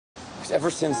Ever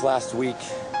since last week,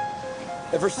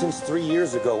 ever since 3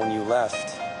 years ago when you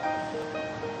left,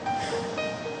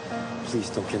 please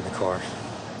don't get in the car.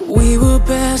 We were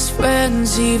best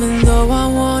friends even though I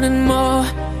wanted more.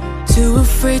 Too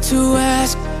afraid to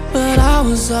ask, but I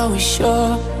was always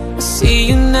sure. I see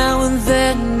you now and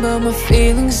then, but my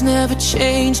feelings never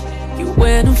change. You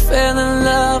went and fell in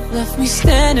love, left me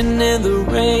standing in the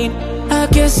rain. I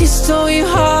guess he stole your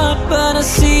heart, but I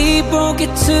see he broke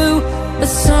it too.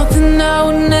 That's something I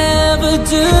would never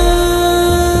do.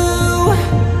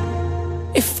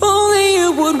 If only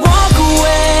you would walk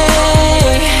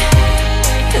away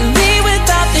and leave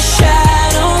without the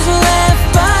shadows left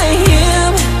by him.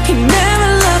 He never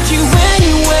loved you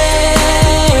anyway.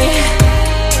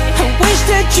 I wish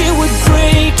that you would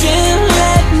break and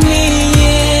let me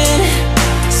in.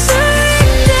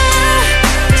 Surrender,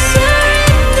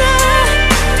 surrender,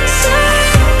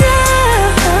 surrender,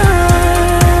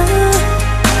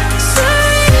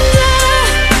 surrender,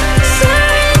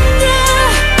 surrender,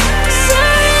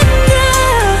 surrender.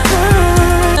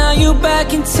 Now you're back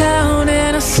in town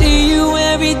and I see you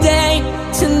every day.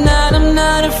 Tonight I'm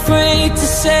not afraid to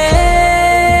say,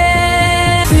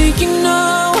 I think you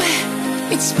know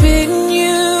it's been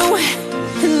you.